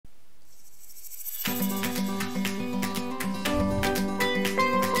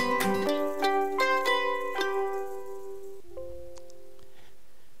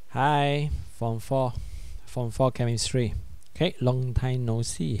Form 4 Chemistry. Okay, long time no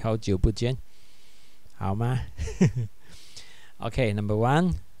see， 好久不见，好吗？Okay, number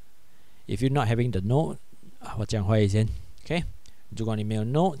 1, if you're not having the note， 我讲话先。Okay， 如果你没有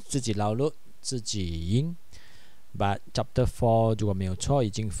note， 自己捞录，自己印。But chapter 4如果没有错，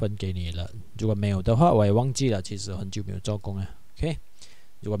已经分给你了。如果没有的话，我也忘记了，其实很久没有做工了。Okay，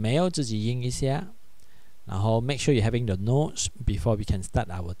 如果没有，自己印一下。然后 make sure you having the notes before we can start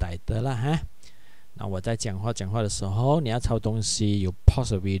our title 啦哈。那我在讲话的时候，你要抄东西，有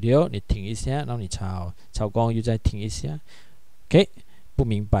pause video， 你停一下，然后你抄光又再停一下。OK， 不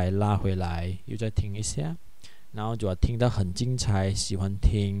明白拉回来，又再听一下。然后如果听得很精彩，喜欢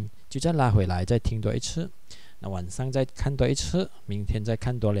听，就再拉回来，再听多一次。那晚上再看多一次，明天再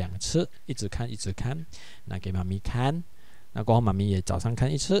看多2次，一直看。那给妈咪看，那过后妈咪也早上看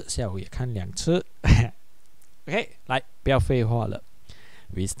1次，下午也看2次。OK， 来，不要废话了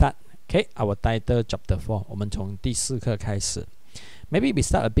 ，We start。Okay, our title chapter 4， 我们从第4课开始。Maybe we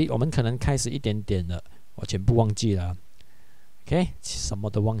start a bit， 我们可能开始一点点了，我全部忘记了。Okay， 什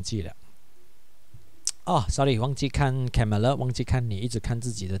么都忘记了。哦 ，sorry， 忘记看 camera， 忘记看你，一直看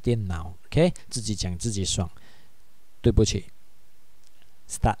自己的电脑。Okay， 自己讲自己爽，对不起。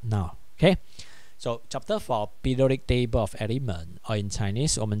Start now。Okay， so chapter 4 periodic table of element， or in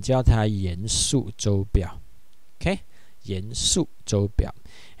Chinese， 我们叫它元素周表。Okay， 元素周表。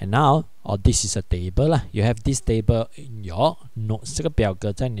And now, this is a table 啦。You have this table in your notes。这个表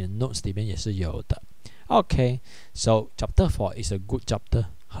格在你的 notes 里面也是有的。Okay, so chapter 4 is a good chapter，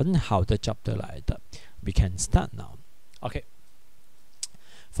 很好的 chapter 来的。We can start now. Okay.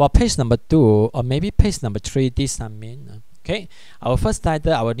 For page number 2 or maybe page number 3， 第3面。Okay, our first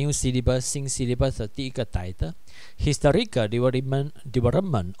title, our new syllabus， 新 syllabus 的第一个 title， Historical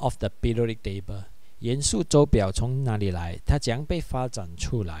development of the periodic table。元素周表从哪里来？它怎样被发展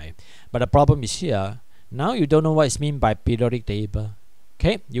出来 ？But the problem is here. Now you don't know what is meant by periodic table.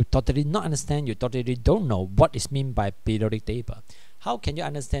 Okay, you totally not understand. You totally don't know what is meant by periodic table. How can you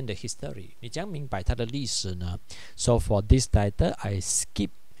understand the history? 你怎样明白它的历史呢 ？So for this title, I skip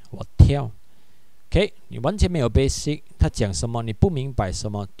我跳。Okay， 你完全没有 basic， 它讲什么你不明白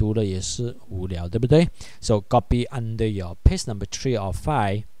什么，读了也是无聊，对不对 ？So copy under your page number 3 or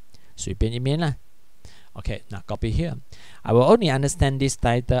 5， 随便一面啦。Okay, now copy here. I will only understand this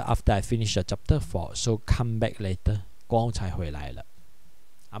title after I finish the chapter 4, so come back later. 过后才回来了，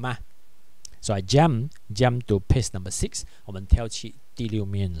好吗 ？So I jump to page number 6. 我们跳去第6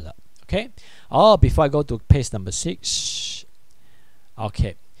面了。Okay. Oh, before I go to page number 6,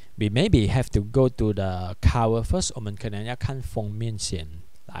 okay, we maybe have to go to the cover first. 我们可能要看封面先。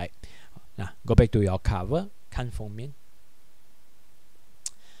来，那 go back to your cover， 看封面。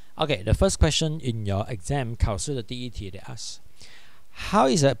Okay, the first question in your exam 考试的第一题 they ask, how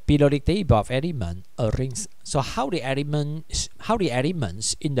is a periodic table of elements arranged? So how the elements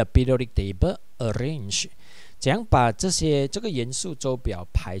in the periodic table arranged? 怎样把这个元素周表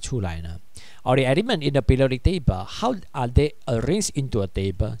排出来呢 ？Or the element in the periodic table, how are they arranged into a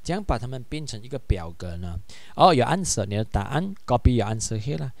table? 怎样把它们变成一个表格呢？ Oh, your answer 你的答案 copy your answer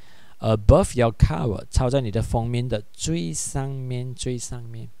here 啦。Above your cover， 抄在你的封面的最上面。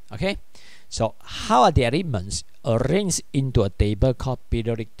Okay, so how are the elements arranged into a table called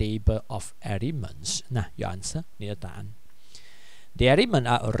periodic table of elements? 那 your answer 你的答案。The elements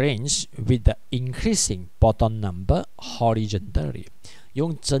are arranged with the increasing proton number horizontally，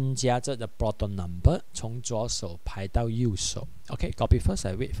 用增加着的 proton number 从左手排到右手。Okay, copy first.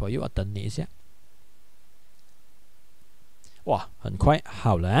 I wait for you， 我等你一下。哇，很快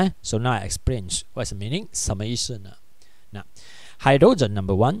好了 So now I explain what's the meaning， 什么意思呢？那 hydrogen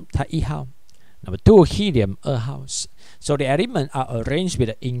number 1 它1号 number 2 helium 2号 So the elements are arranged with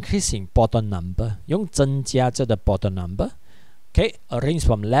the increasing proton number 用增加着的 proton number Okay, arranged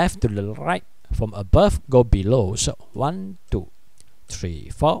from left to the right, from above go below. So 1, 2, 3,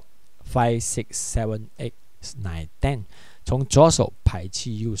 4, 5, 6, 7, 8, 9, 10从左手排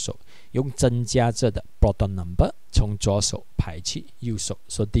去右手，用增加着的 proton number 从左手排去右手。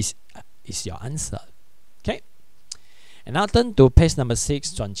So this is your answer. Okay. And now turn to page number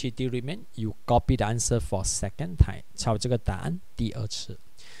 6， 转去第6面 ，you copy the answer for second time， 抄这个答案第2次。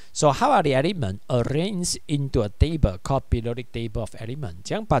So how are the elements arranged into a table called periodic table of elements？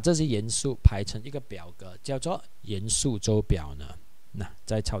 怎样把这些元素排成一个表格，叫做元素周表呢？那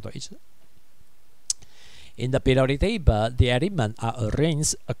再抄多一次。In the periodic table, the elements are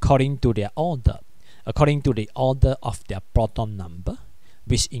arranged according to their order, according to the order of their proton number,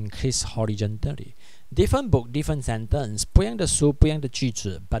 which increase horizontally. Different book, different sentence, 不一样的书，不一样的句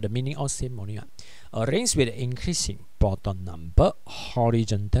子 but the meaning all same only. Arranged with increasing proton number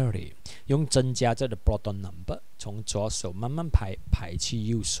horizontally， 用增加这个 proton number， 从左手慢慢排去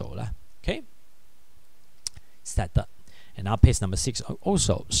右手啦。OK， started。And now page number 6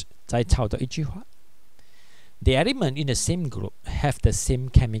 also 再抄多一句话 ：The element in the same group have the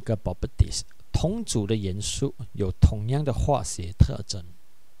same chemical properties。同组的元素有同样的化学特征。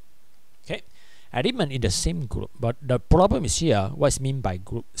OK。Element in the same group, but the problem is here. What's mean by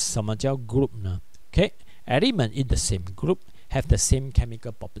group? 什么叫 group 呢 ？OK, element in the same group have the same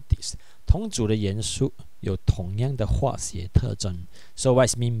chemical properties. 同组的元素有同样的化学特征。So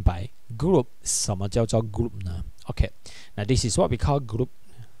what's mean by group? 什么叫做 group 呢 ？OK, now this is what we call group.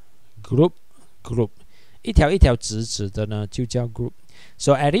 Group. 一条一条直直的呢，就叫 group.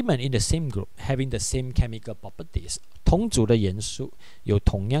 So element in the same group having the same chemical properties. 同组的元素有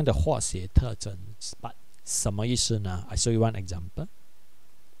同样的化学特征 ，but 什么意思呢 ？I show you one example.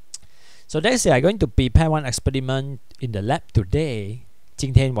 So let's say I'm going to prepare one experiment in the lab today.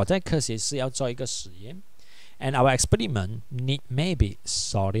 今天我在科学室要做一个实验 ，and our experiment need maybe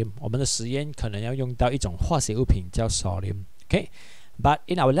sodium. 我们的实验可能要用到一种化学物品叫 sodium. Okay.But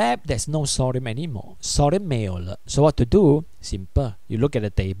in our lab, there's no sodium anymore. Sodium 没有了。So what to do? Simple. You look at the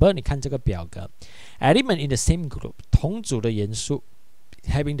table. 你看这个表格。Element in the same group. 同组的元素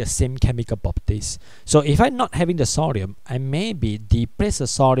having the same chemical properties. So if I'm not having the sodium, I maybe replace the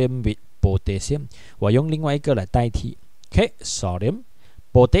sodium with potassium. 我用另外一个来代替。Okay, sodium,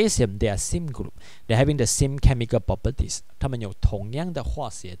 potassium, they are same group. They're having the same chemical properties. 它们有同样的化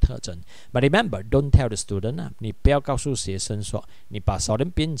学特征。But remember, don't tell the student 啊，你不要告诉学生说你把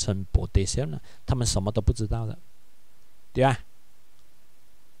sodium 变成 potassium 了，他们什么都不知道的，对吧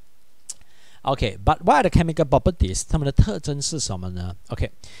？Okay, but what are the chemical properties? 它们的特征是什么呢 ？Okay,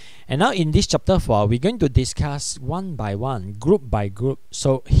 and now in this chapter 4, we're going to discuss one by one, group by group.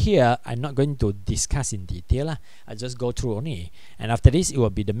 So here, I'm not going to discuss in detail. I just go through only. And after this, it will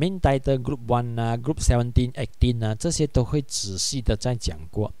be the main title, Group 1, Group 17, 18, 这些都会仔细的再讲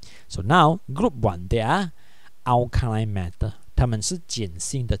过。So now, Group 1, they are alkaline matter. 它们是碱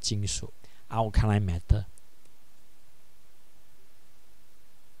性的金属 ，alkaline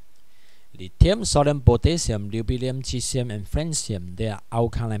matter。Lithium, sodium, potassium, rubidium, cesium, and francium, they are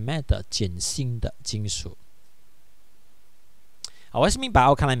alkaline matter, 碱性的金属。What's mean by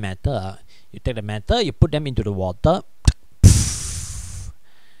alkaline matter? You take the matter, you put them into the water,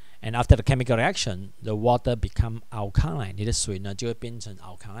 and after the chemical reaction, the water become alkaline. 你的水呢就会变成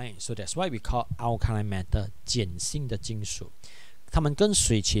alkaline. So that's why we call alkaline matter 碱性的金属。它们跟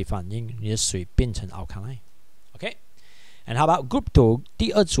水起反应，你的水变成 alkaline。Okay.And how about Group 2?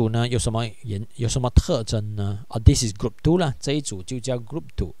 第二组呢有什么特征呢？This is Group 2啦，这一组就叫 Group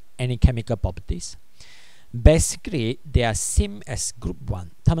 2。Any chemical properties? Basically, they are same as Group 1.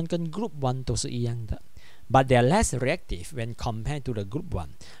 它们跟 Group 1都是一样的 ，but they are less reactive when compared to the Group 1.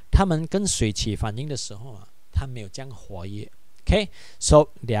 它们跟水起反应的时候啊，它没有这样活跃。Okay, so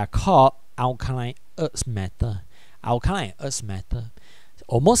they are called alkaline earth matter. Alkaline earth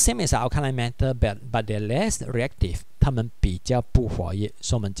matter.Almost same as alkaline matter, but they're less reactive. 它们比较不活跃，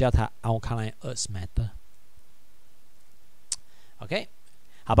所以我们叫它 alkaline earth matter. Okay.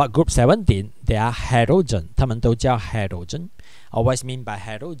 How about Group 17? They are hydrogen. 它们都叫 hydrogen. What's mean by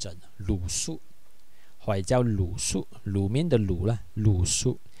hydrogen? 卤素，或者叫卤素，卤面的卤啦，卤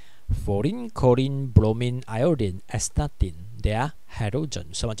素。Fluorine, chlorine, bromine, iodine, astatine. They are hydrogen.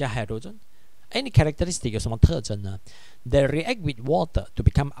 什么叫 hydrogen?Any characteristic 有什么特征呢 ？They react with water to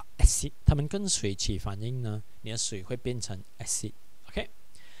become acid. 它们跟水起反应呢，你的水会变成 acid。OK，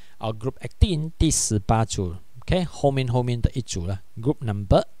 Group 18第18组 ，OK， 后面的一组了 ，Group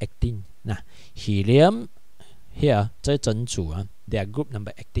number 18。那 helium here 这整组啊 ，they are Group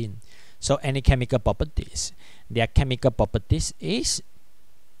number 18. So any chemical properties? Their chemical properties is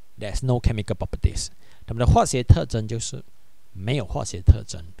there's no chemical properties. 它们的化学特征就是没有化学特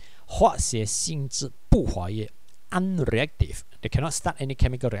征。化学性质不活跃 ，unreactive. They cannot start any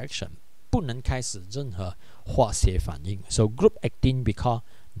chemical reaction. 不能开始任何化学反应。So Group 18 we call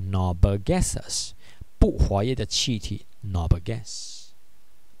noble gases. 不活跃的气体 noble gas.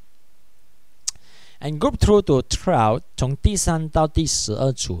 And Group 2 to 12 从第3到第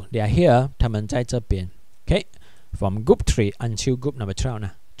12组 they are here. 他们在这边。Okay, from Group 3 until Group number 12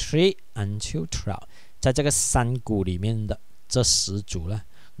呢 ，3 until 12，在这个山谷里面的这10组了。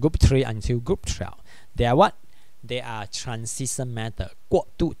Group 3 until Group 12. They are what? They are transition matter, 过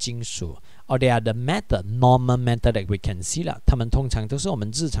渡金属 or they are the matter, normal matter that we can see 啦。它们通常都是我们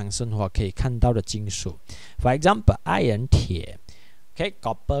日常生活可以看到的金属。For example, iron 铁 ，okay,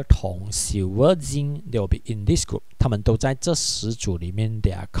 copper 铜 silver zinc, they will be in this group. 它们都在这10组里面。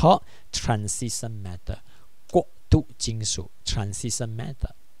They are called transition matter, 过镀金属 transition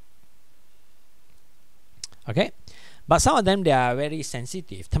method. Okay, but some of them they are very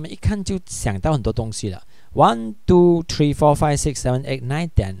sensitive. 他们一看就想到很多东西了。1, 2, 3, 4, 5, 6, 7, 8, 9,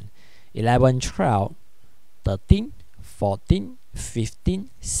 10, 11, 12, 13, 14, 15,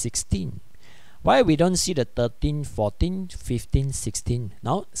 16. Why we don't see the 13, 14, 15, 16?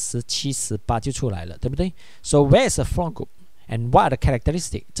 然后17、18就出来了，对不对 ？So where is the floor group and what are the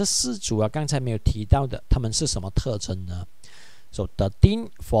characteristics? 这四组啊，刚才没有提到的，它们是什么特征呢 ？So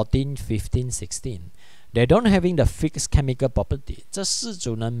 13, 14, 15, 16. They don't having the fixed chemical property. 这四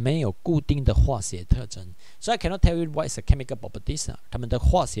组呢没有固定的化学特征。So I cannot tell you what is the chemical properties. 它们的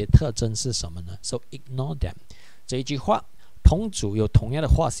化学特征是什么呢 ？So ignore them. 这一句话。同组有同样的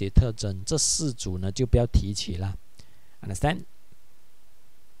化学特征，这四组呢就不要提起了 ，understand？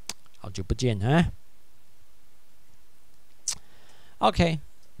 好久不见啊 ！Okay,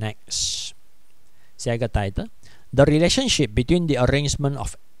 next， 下一个带的 ，the relationship between the arrangement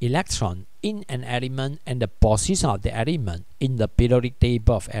of electron in an element and the position of the element in the periodic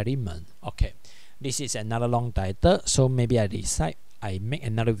table of element. Okay, this is another long title, so maybe I decide I make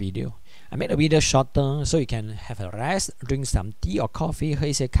another video. I make the video shorter so you can have a rest, drink some tea or coffee, 喝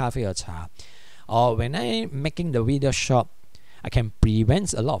一些咖啡和茶。Or when I making the video short, I can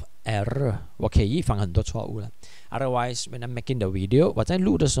prevent a lot of error. 我可以预防很多错误了。Otherwise, when I'm making the video, 我在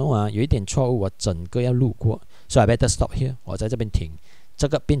录的时候啊，有一点错误，我整个要录过。So I better stop here. 我在这边停，这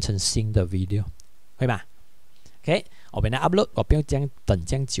个变成新的 video， 会吗 ？OK， 我when I upload， 我不要这样等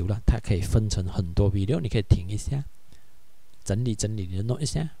这样久了，它可以分成很多 video， 你可以停一下，整理你的 note 一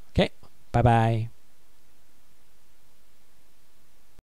下。OK。拜拜。